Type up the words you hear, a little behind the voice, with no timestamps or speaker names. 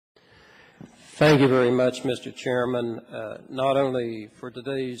Thank you very much, Mr. Chairman, not only for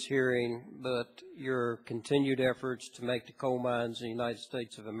today's hearing, but your continued efforts to make the coal mines in the United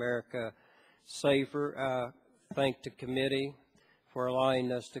States of America safer. I thank the committee for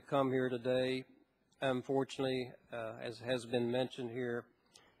allowing us to come here today. Unfortunately, as has been mentioned here,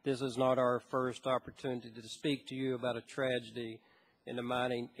 this is not our first opportunity to speak to you about a tragedy in the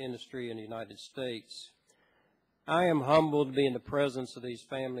mining industry in the United States. I am humbled to be in the presence of these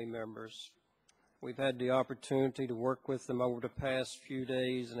family members. We've had the opportunity to work with them over the past few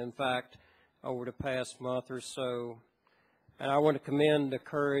days and, in fact, over the past month or so. And I want to commend the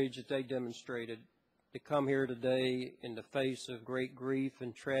courage that they demonstrated to come here today in the face of great grief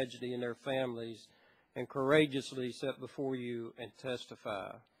and tragedy in their families and courageously sit before you and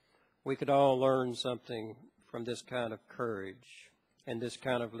testify. We could all learn something from this kind of courage and this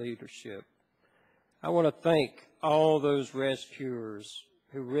kind of leadership. I want to thank all those rescuers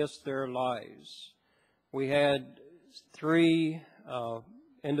who risked their lives. We had 3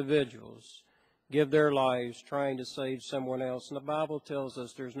 individuals give their lives trying to save someone else. And the Bible tells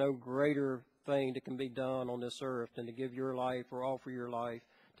us there's no greater thing that can be done on this earth than to give your life or offer your life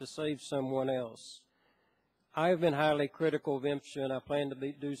to save someone else. I have been highly critical of MSHA, and I plan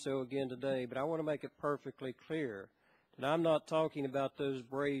to do so again today, but I want to make it perfectly clear that I'm not talking about those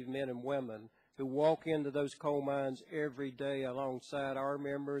brave men and women who walk into those coal mines every day alongside our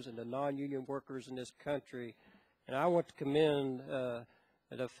members and the non-union workers in this country. And I want to commend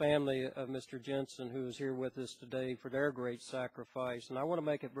the family of Mr. Jensen, who is here with us today, for their great sacrifice. And I want to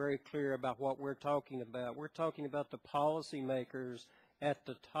make it very clear about what we're talking about. We're talking about the policymakers at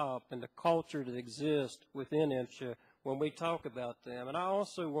the top and the culture that exists within MSHA when we talk about them. And I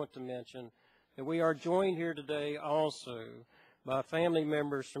also want to mention that we are joined here today also by family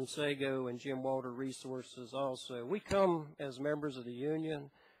members from Sago and Jim Walter Resources also. We come as members of the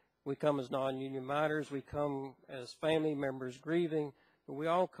union. We come as non-union miners. We come as family members grieving. But we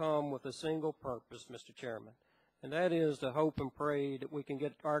all come with a single purpose, Mr. Chairman, and that is to hope and pray that we can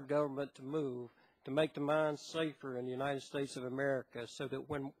get our government to move to make the mines safer in the United States of America, so that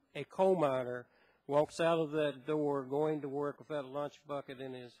when a coal miner walks out of that door going to work with that lunch bucket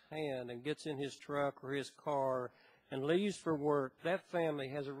in his hand and gets in his truck or his car and leaves for work, that family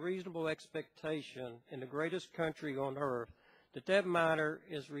has a reasonable expectation in the greatest country on earth that that miner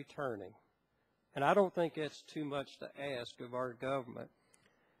is returning. And I don't think that's too much to ask of our government.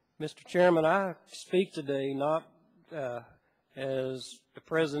 Mr. Chairman, I speak today not as the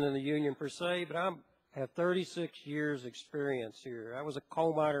president of the union per se, but I have 36 years experience here. I was a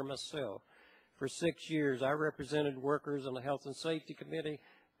coal miner myself for 6 years. I represented workers on the Health and Safety Committee.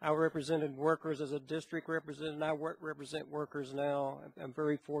 I represented workers as a district representative, and I represent workers now. I'm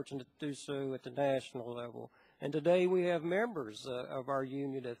very fortunate to do so at the national level. And today we have members of our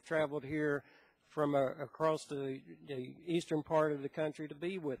union that have traveled here from across the eastern part of the country to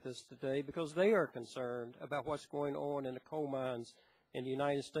be with us today because they are concerned about what's going on in the coal mines in the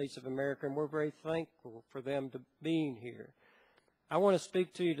United States of America, and we're very thankful for them to being here. I want to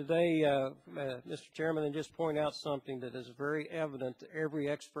speak to you today, Mr. Chairman, and just point out something that is very evident to every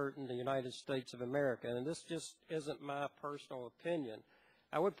expert in the United States of America, and this just isn't my personal opinion.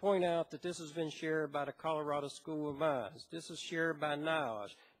 I would point out that this has been shared by the Colorado School of Mines. This is shared by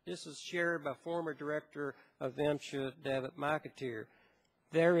NIOSH. This is shared by former director of MSHA, David McAteer.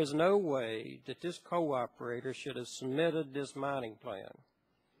 There is no way that this co-operator should have submitted this mining plan.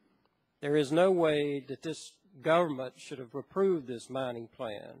 There is no way that this government should have approved this mining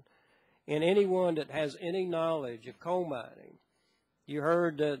plan. And anyone that has any knowledge of coal mining, you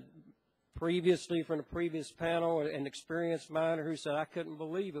heard previously from the previous panel an experienced miner who said, I couldn't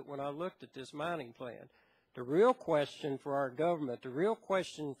believe it when I looked at this mining plan. The real question for our government, the real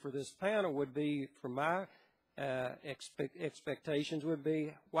question for this panel would be, from my expectations, would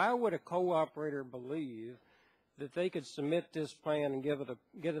be, why would a co-operator believe that they could submit this plan and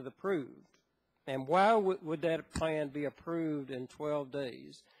get it approved? And why would that plan be approved in 12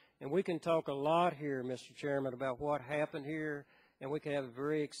 days? And we can talk a lot here, Mr. Chairman, about what happened here, and we can have a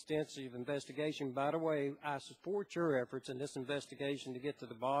very extensive investigation. By the way, I support your efforts in this investigation to get to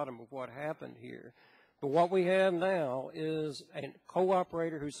the bottom of what happened here. But what we have now is a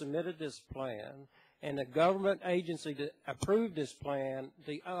co-operator who submitted this plan and a government agency that approved this plan,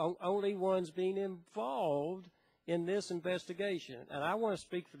 the only ones being involved in this investigation. And I want to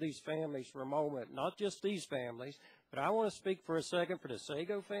speak for these families for a moment, not just these families, but I want to speak for a second for the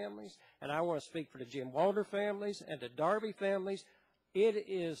Sago families, and I want to speak for the Jim Walter families and the Darby families. It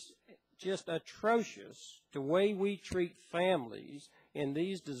is just atrocious the way we treat families in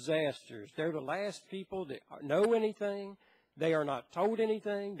these disasters. They're the last people that know anything. They are not told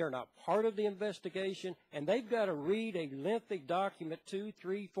anything. They're not part of the investigation, and they've got to read a lengthy document 2,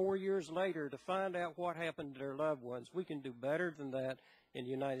 3, 4 years later to find out what happened to their loved ones. We can do better than that in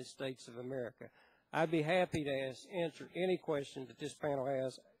the United States of America. I'd be happy to answer any question that this panel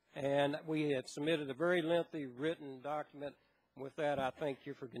has, and we had submitted a very lengthy written document. With that, I thank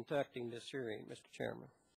you for conducting this hearing, Mr. Chairman.